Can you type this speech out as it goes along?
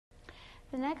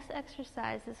The next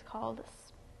exercise is called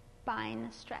spine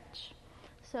stretch.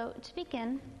 So to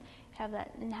begin, you have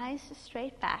that nice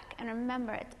straight back, and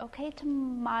remember, it's okay to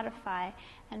modify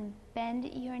and bend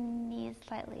your knees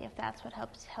slightly if that's what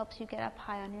helps you get up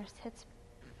high on your sits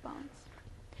bones.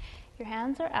 Your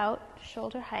hands are out,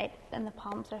 shoulder height, and the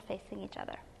palms are facing each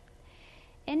other.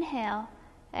 Inhale,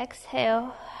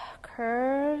 exhale,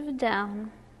 curve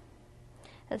down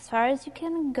as far as you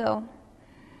can go,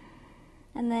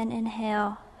 and then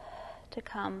inhale to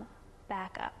come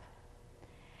back up.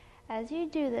 As you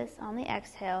do this on the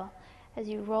exhale, as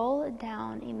you roll it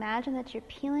down, imagine that you're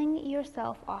peeling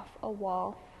yourself off a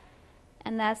wall,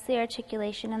 and that's the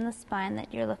articulation in the spine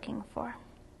that you're looking for.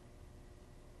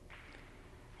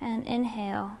 And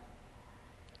inhale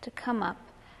to come up,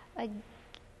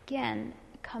 again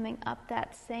coming up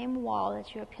that same wall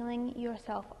that you're peeling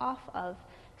yourself off of,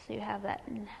 so you have that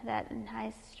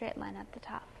nice straight line at the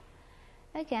top.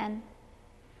 Again,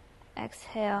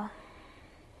 exhale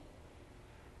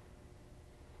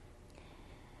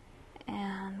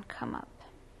and come up.